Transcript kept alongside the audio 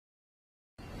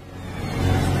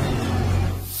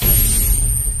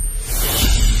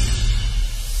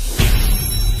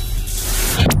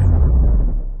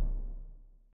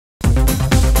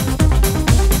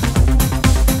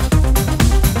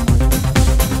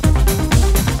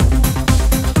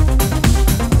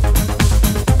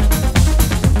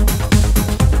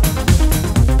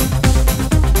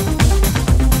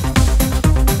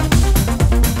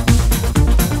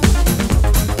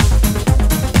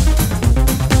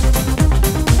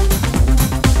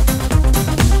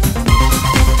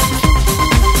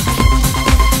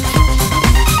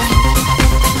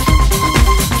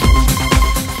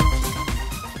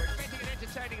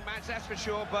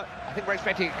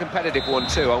making a competitive one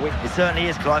too, are we? It certainly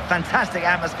is, Clive. Fantastic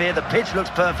atmosphere. The pitch looks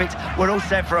perfect. We're all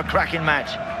set for a cracking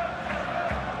match.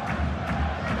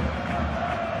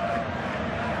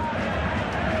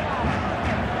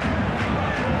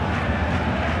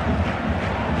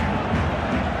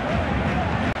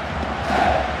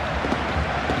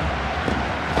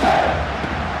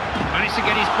 Managed to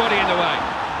get his body in the way.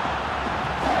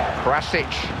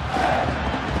 Krasic.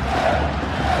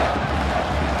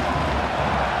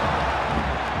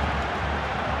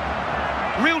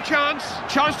 Real chance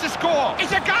to score.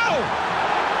 It's a goal!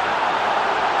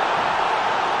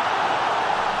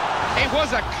 It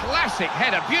was a classic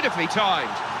header, beautifully timed.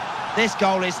 This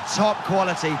goal is top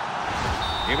quality.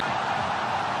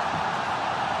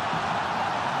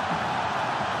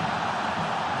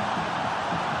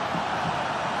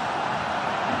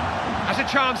 Has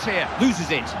a chance here,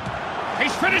 loses it.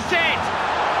 He's finished it!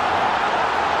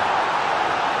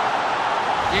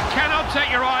 You cannot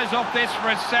take your eyes off this for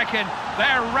a second.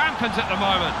 They're rampant at the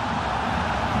moment.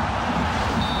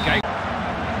 Okay.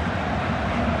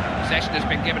 Possession has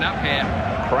been given up here.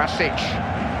 Krasic.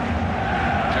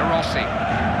 To Rossi.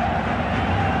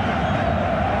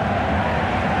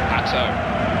 Pato.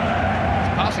 His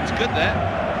passing's good there.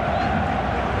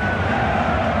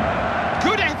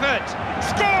 Good effort!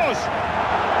 Scores!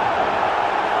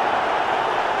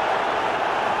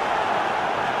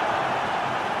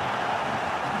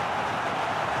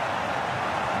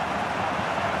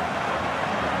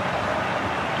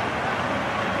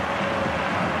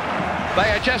 They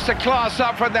are just a class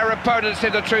up from their opponents,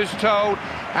 in the truth told,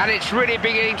 and it's really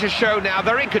beginning to show now.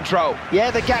 They're in control.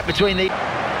 Yeah, the gap between the...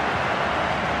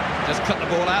 Just cut the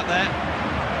ball out there.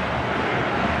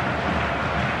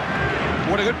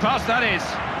 What a good pass that is.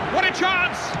 What a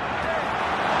chance!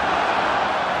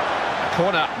 A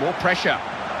corner, more pressure.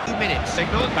 2 minutes.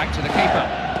 Signal, back to the keeper.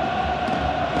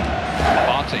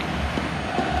 Barty.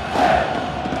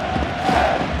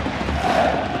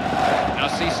 Now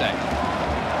Cisse.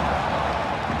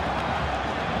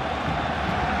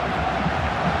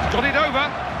 Got it over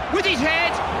with his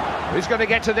head. Who's going to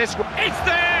get to this one? It's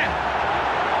there!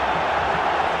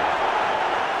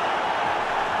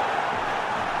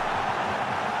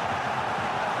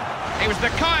 It was the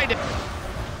kind of...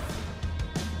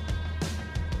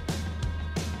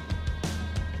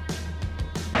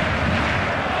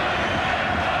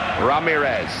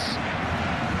 Ramirez.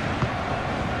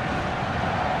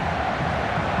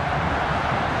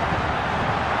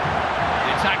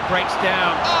 The attack breaks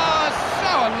down. Oh,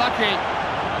 so unlucky.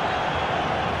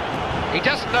 He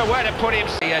doesn't know where to put him.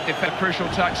 Yeah, defend crucial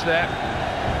touch there.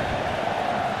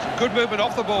 Some good movement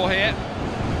off the ball here.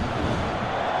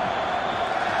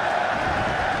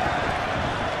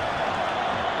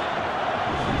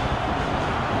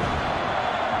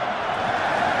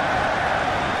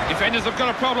 Defenders have got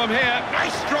a problem here.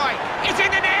 Nice strike. It's in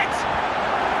the net.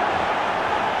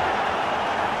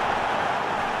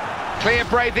 Clear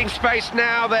breathing space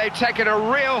now. They've taken a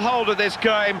real hold of this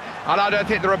game, and I don't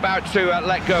think they're about to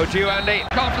let go. Do you, Andy?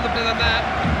 Confident than that.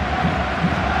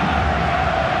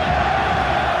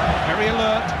 Very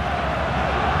alert.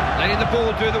 Letting the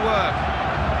ball do the work.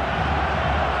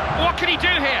 What can he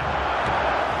do here?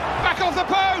 Back off the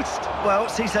post! Well,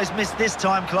 Cisse's missed this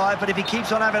time, Clive, but if he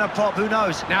keeps on having a pop, who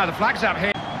knows? Now the flag's up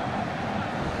here.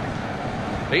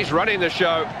 He's running the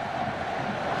show.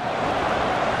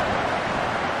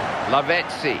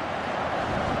 Lavezzi.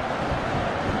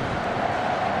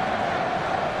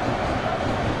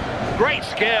 Great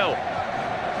skill.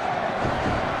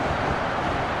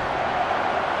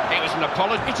 It was an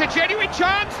apology. It's a genuine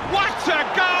chance. What a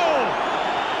goal!